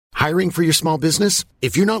Hiring for your small business?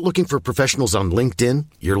 If you're not looking for professionals on LinkedIn,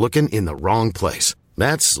 you're looking in the wrong place.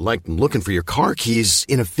 That's like looking for your car keys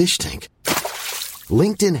in a fish tank.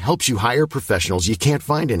 LinkedIn helps you hire professionals you can't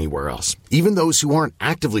find anywhere else, even those who aren't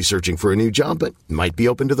actively searching for a new job but might be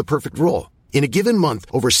open to the perfect role. In a given month,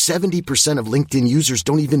 over 70% of LinkedIn users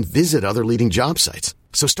don't even visit other leading job sites.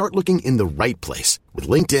 So start looking in the right place. With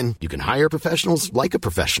LinkedIn, you can hire professionals like a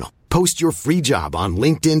professional. Post your free job on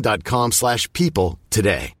linkedin.com/people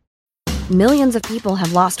today. Millions of people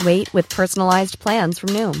have lost weight with personalized plans from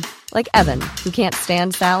Noom. Like Evan, who can't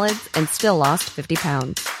stand salads and still lost 50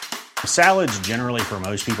 pounds. Salads generally for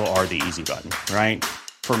most people are the easy button, right?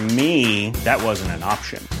 For me, that wasn't an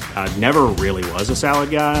option. I never really was a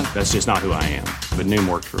salad guy. That's just not who I am. But Noom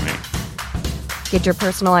worked for me. Get your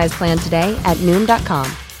personalized plan today at Noom.com.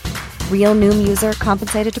 Real Noom user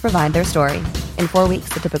compensated to provide their story. In 4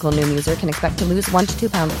 weeks, the typical Noom user can expect to lose 1 to 2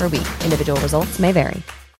 pounds per week. Individual results may vary.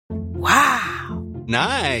 Wow.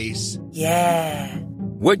 Nice. Yeah.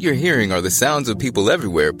 What you're hearing are the sounds of people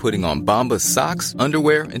everywhere putting on Bombas socks,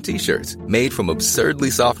 underwear, and T-shirts made from absurdly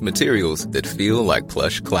soft materials that feel like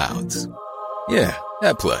plush clouds. Yeah,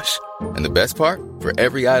 that plush. And the best part? For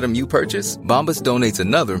every item you purchase, Bombas donates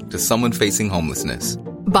another to someone facing homelessness.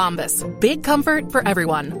 Bombas. Big comfort for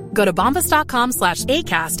everyone. Go to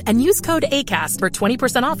bombas.com/ACAST and use code ACAST for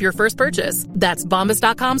 20% off your first purchase. That's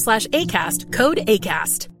bombas.com/ACAST. Code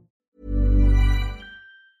ACAST.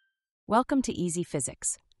 Welcome to Easy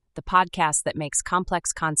Physics, the podcast that makes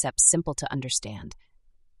complex concepts simple to understand.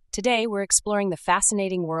 Today, we're exploring the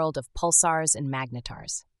fascinating world of pulsars and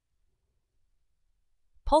magnetars.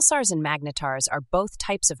 Pulsars and magnetars are both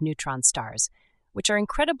types of neutron stars, which are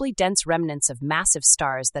incredibly dense remnants of massive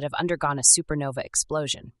stars that have undergone a supernova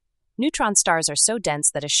explosion. Neutron stars are so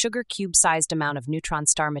dense that a sugar cube-sized amount of neutron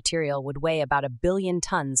star material would weigh about 1 billion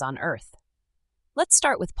tons on Earth. Let's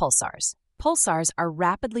start with pulsars. Pulsars are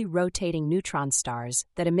rapidly rotating neutron stars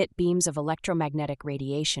that emit beams of electromagnetic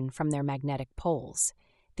radiation from their magnetic poles.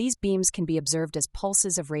 These beams can be observed as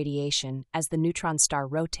pulses of radiation as the neutron star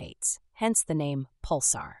rotates, hence the name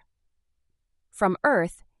pulsar. From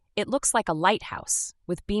Earth, it looks like a lighthouse,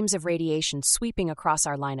 with beams of radiation sweeping across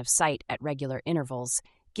our line of sight at regular intervals,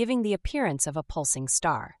 giving the appearance of a pulsing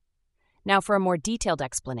star. Now for a more detailed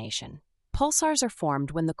explanation. Pulsars are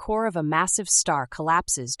formed when the core of a massive star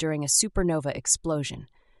collapses during a supernova explosion,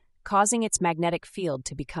 causing its magnetic field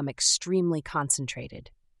to become extremely concentrated.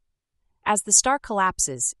 As the star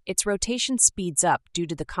collapses, its rotation speeds up due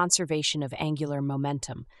to the conservation of angular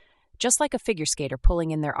momentum, just like a figure skater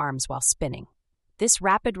pulling in their arms while spinning. This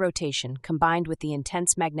rapid rotation, combined with the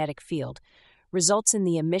intense magnetic field, results in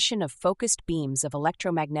the emission of focused beams of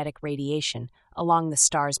electromagnetic radiation along the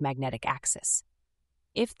star's magnetic axis.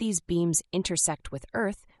 If these beams intersect with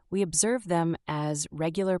Earth, we observe them as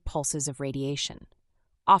regular pulses of radiation,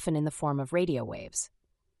 often in the form of radio waves.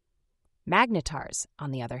 Magnetars,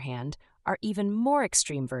 on the other hand, are even more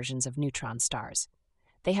extreme versions of neutron stars.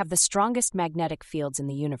 They have the strongest magnetic fields in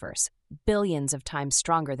the universe, billions of times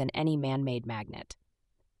stronger than any man-made magnet.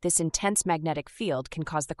 This intense magnetic field can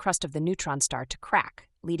cause the crust of the neutron star to crack,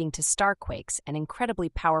 leading to starquakes and incredibly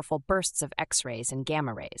powerful bursts of X-rays and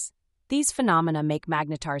gamma rays. These phenomena make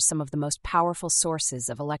magnetars some of the most powerful sources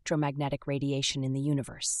of electromagnetic radiation in the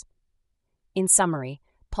universe. In summary,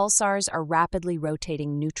 pulsars are rapidly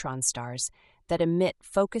rotating neutron stars that emit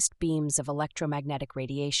focused beams of electromagnetic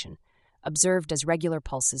radiation, observed as regular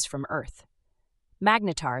pulses from Earth.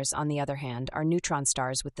 Magnetars, on the other hand, are neutron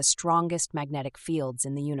stars with the strongest magnetic fields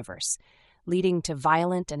in the universe, leading to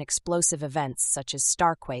violent and explosive events such as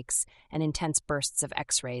starquakes and intense bursts of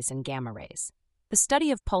X-rays and gamma rays. The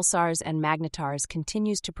study of pulsars and magnetars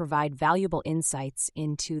continues to provide valuable insights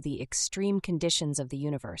into the extreme conditions of the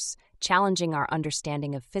universe, challenging our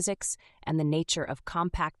understanding of physics and the nature of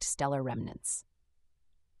compact stellar remnants.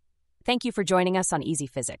 Thank you for joining us on Easy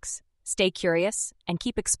Physics. Stay curious and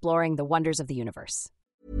keep exploring the wonders of the universe.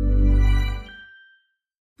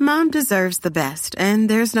 Mom deserves the best, and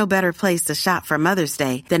there's no better place to shop for Mother's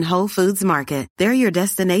Day than Whole Foods Market. They're your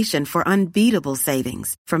destination for unbeatable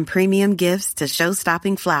savings, from premium gifts to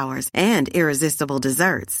show-stopping flowers and irresistible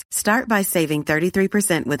desserts. Start by saving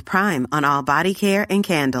 33% with Prime on all body care and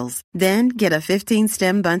candles. Then get a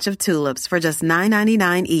 15-stem bunch of tulips for just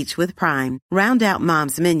 $9.99 each with Prime. Round out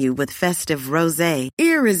Mom's menu with festive rosé,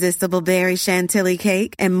 irresistible berry chantilly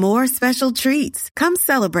cake, and more special treats. Come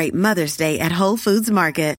celebrate Mother's Day at Whole Foods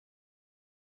Market.